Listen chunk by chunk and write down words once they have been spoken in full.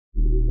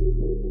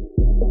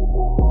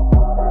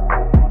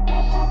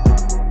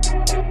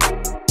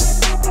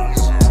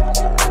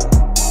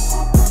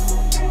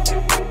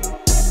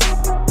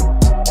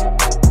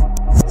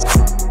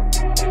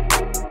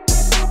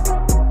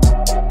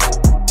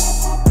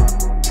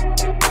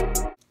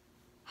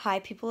Hi,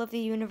 people of the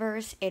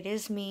universe, it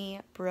is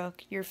me,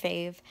 Brooke, your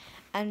fave,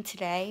 and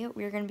today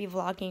we're going to be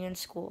vlogging in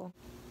school.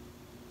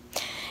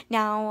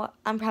 Now,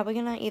 I'm probably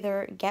going to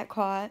either get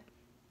caught,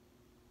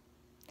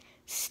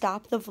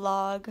 stop the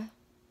vlog,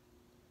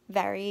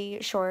 very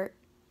short,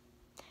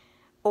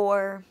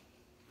 or,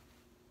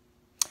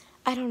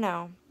 I don't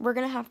know, we're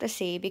going to have to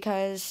see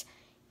because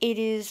it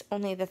is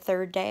only the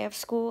third day of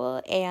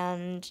school,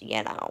 and,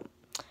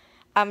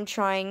 I'm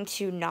trying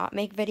to not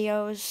make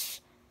videos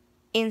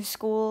in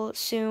school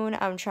soon.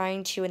 I'm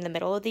trying to in the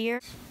middle of the year.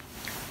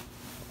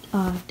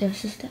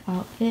 This is the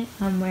outfit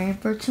I'm wearing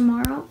for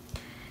tomorrow.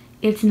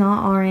 It's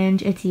not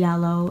orange, it's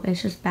yellow.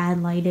 It's just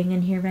bad lighting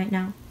in here right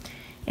now.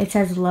 It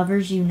says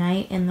Lovers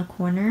Unite in the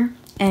corner,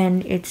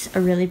 and it's a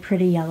really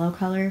pretty yellow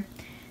color.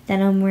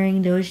 Then I'm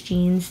wearing those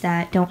jeans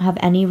that don't have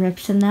any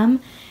rips in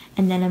them,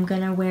 and then I'm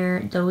gonna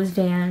wear those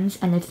Vans,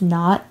 and if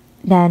not,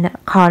 then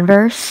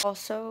Converse.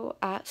 Also,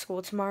 at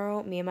school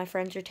tomorrow, me and my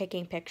friends are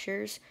taking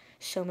pictures,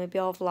 so maybe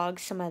I'll vlog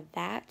some of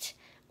that,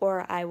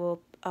 or I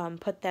will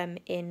put them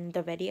in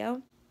the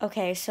video.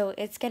 Okay, so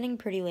it's getting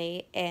pretty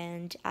late,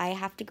 and I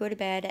have to go to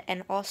bed,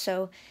 and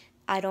also,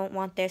 I don't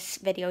want this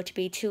video to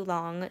be too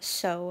long,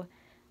 so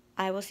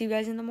I will see you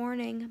guys in the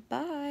morning.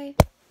 Bye!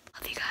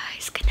 Love you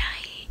guys. Good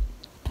night.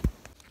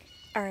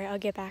 Alright, I'll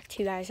get back to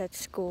you guys at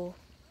school.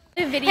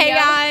 Hey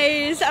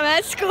guys, I'm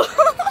at school.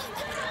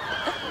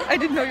 I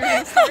didn't know you were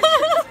going to start.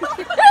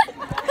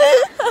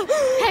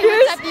 Hey,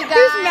 what's up, you guys?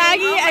 Here's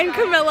Maggie and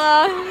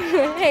Camilla.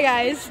 Hey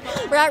guys,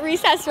 we're at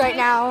recess right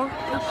now.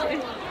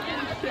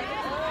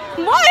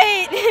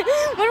 What?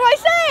 What do I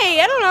say?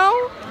 I don't know.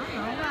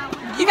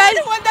 You guys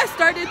the one that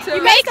started to.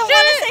 You Make guys don't sure,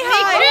 want to say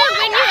hi.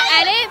 when you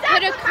edit,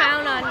 put a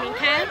crown on me,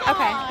 okay?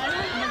 Okay.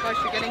 Oh my gosh,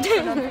 you're getting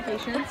two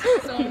notifications.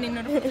 So many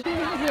notifications.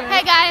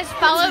 Hey guys,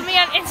 follow me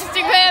on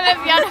Instagram at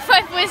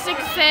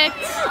Biana5466.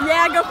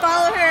 Yeah, go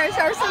follow her.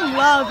 Show her some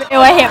love. Ew,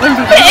 I hate when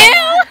people.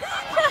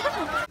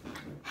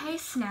 Hey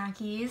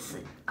snackies,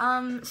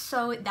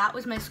 so that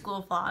was my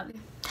school vlog.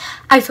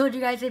 I told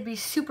you guys it'd be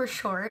super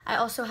short. I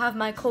also have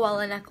my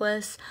koala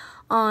necklace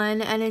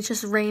on, and it's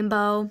just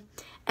rainbow,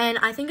 and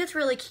I think it's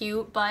really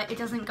cute, but it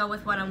doesn't go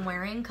with what I'm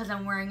wearing because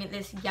I'm wearing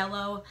this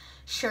yellow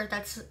shirt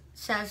that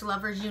says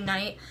Lovers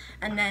Unite,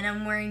 and then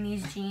I'm wearing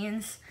these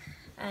jeans,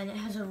 and it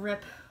has a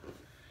rip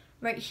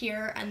right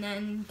here, and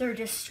then they're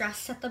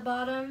distressed at the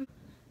bottom.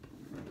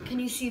 Can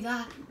you see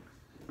that?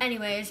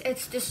 Anyways,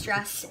 it's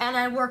distressed, and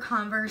I wore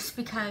Converse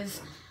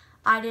because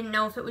I didn't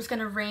know if it was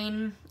gonna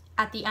rain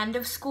at the end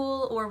of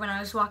school or when I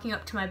was walking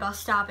up to my bus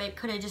stop. It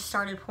could have just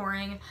started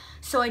pouring,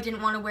 so I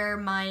didn't want to wear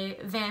my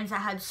Vans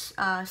that had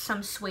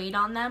some suede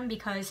on them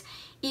because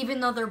even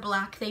though they're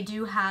black, they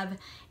do have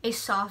a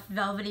soft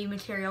velvety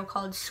material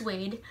called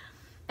suede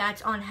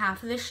that's on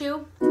half of the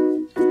shoe.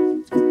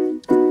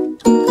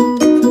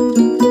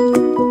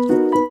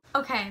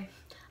 Okay.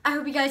 I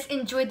hope you guys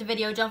enjoyed the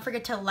video. Don't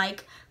forget to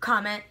like,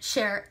 comment,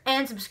 share,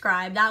 and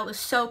subscribe. That was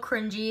so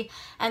cringy,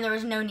 and there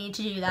was no need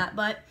to do that.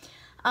 But,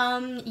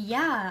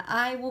 yeah,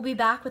 I will be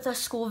back with a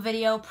school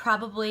video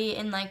probably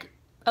in, like,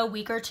 a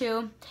week or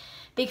two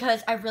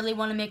because I really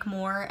want to make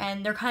more,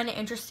 and they're kind of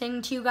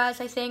interesting to you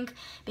guys, I think,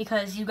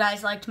 because you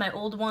guys liked my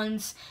old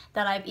ones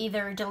that I've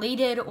either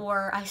deleted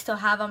or I still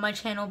have on my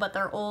channel, but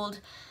they're old,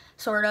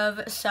 sort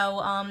of.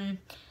 So,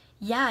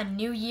 yeah,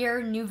 new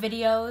year, new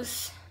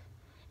videos.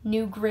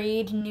 New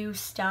grade, new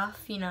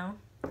stuff, you know.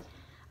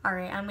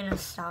 Alright, I'm gonna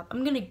stop.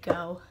 I'm gonna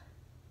go.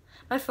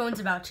 My phone's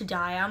about to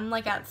die. I'm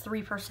like at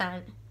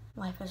 3%.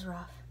 Life is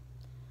rough.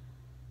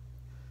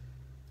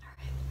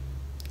 Alright.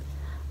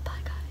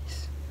 Bye,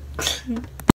 guys.